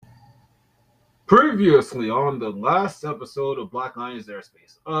Previously on the last episode of Black Lions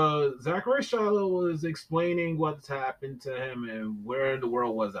Airspace, Zachary Shiloh was explaining what's happened to him and where in the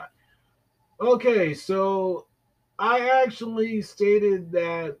world was I. Okay, so I actually stated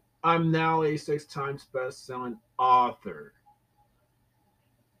that I'm now a six times best-selling author.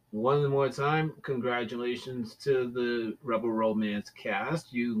 One more time, congratulations to the Rebel Romance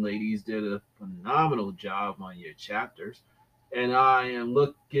cast. You ladies did a phenomenal job on your chapters. And I am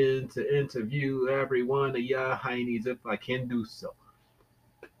looking to interview every one of ya heinies if I can do so.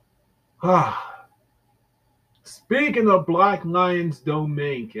 Speaking of Black Lions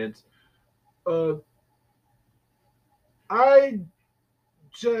domain, kids, uh, I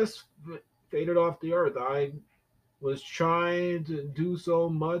just faded off the earth. I was trying to do so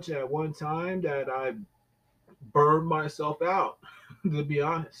much at one time that I burned myself out, to be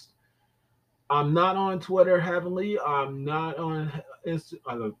honest. I'm not on Twitter heavily. I'm not on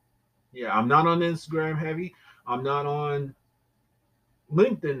I'm not on Instagram heavy. I'm not on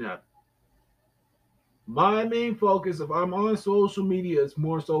LinkedIn heavy. My main focus, if I'm on social media, is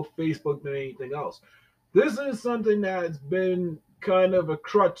more so Facebook than anything else. This is something that's been kind of a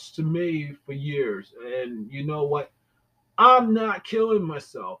crutch to me for years. And you know what? I'm not killing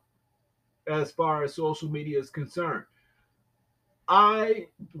myself as far as social media is concerned. I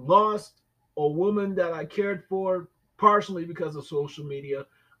lost a woman that I cared for partially because of social media.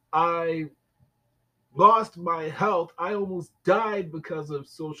 I lost my health. I almost died because of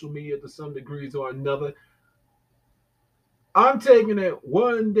social media to some degrees or another. I'm taking it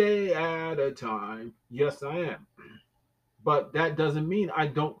one day at a time. Yes, I am. But that doesn't mean I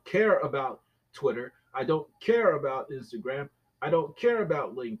don't care about Twitter. I don't care about Instagram. I don't care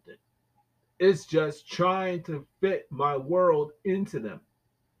about LinkedIn. It's just trying to fit my world into them.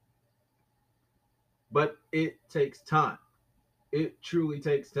 But it takes time. It truly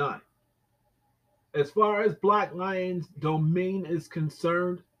takes time. As far as Black Lions domain is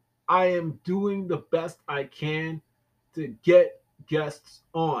concerned, I am doing the best I can to get guests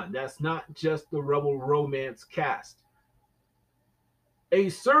on. That's not just the Rebel Romance cast. A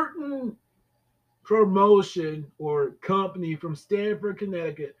certain promotion or company from Stamford,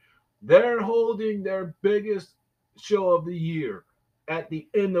 Connecticut, they're holding their biggest show of the year at the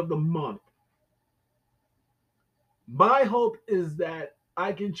end of the month. My hope is that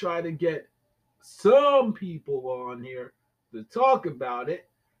I can try to get some people on here to talk about it.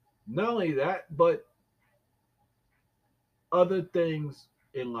 Not only that, but other things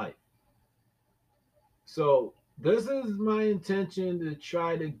in life. So, this is my intention to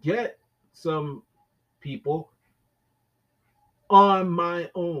try to get some people on my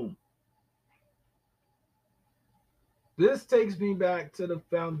own. This takes me back to the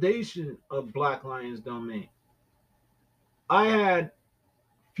foundation of Black Lions Domain. I had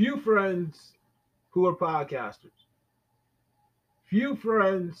few friends who were podcasters, few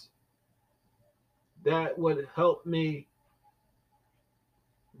friends that would help me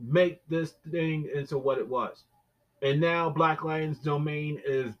make this thing into what it was. And now Black Lions Domain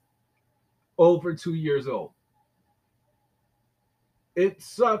is over 2 years old. It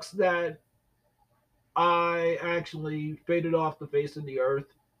sucks that I actually faded off the face of the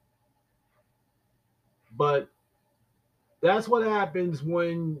earth, but that's what happens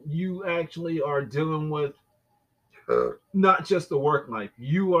when you actually are dealing with not just the work life.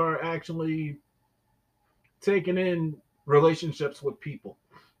 You are actually taking in relationships with people.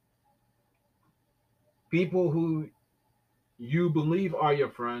 People who you believe are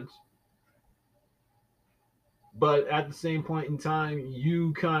your friends, but at the same point in time,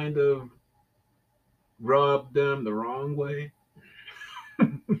 you kind of rub them the wrong way.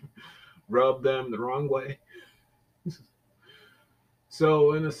 Rub them the wrong way.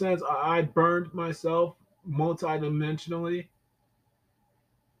 So, in a sense, I burned myself multidimensionally.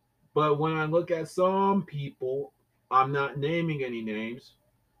 But when I look at some people, I'm not naming any names,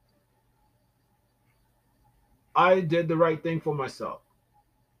 I did the right thing for myself,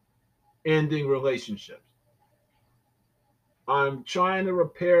 ending relationships. I'm trying to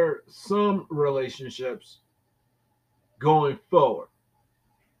repair some relationships going forward,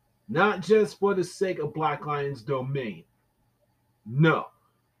 not just for the sake of Black Lions Domain. No,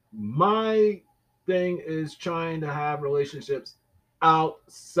 my thing is trying to have relationships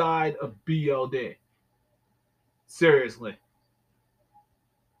outside of BLD. Seriously.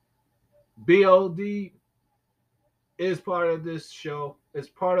 BLD is part of this show, it's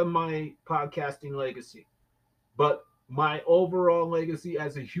part of my podcasting legacy. But my overall legacy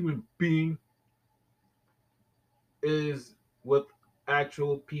as a human being is with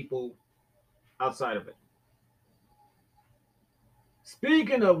actual people outside of it.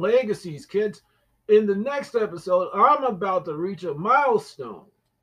 Speaking of legacies, kids, In the next episode, I'm about to reach a milestone.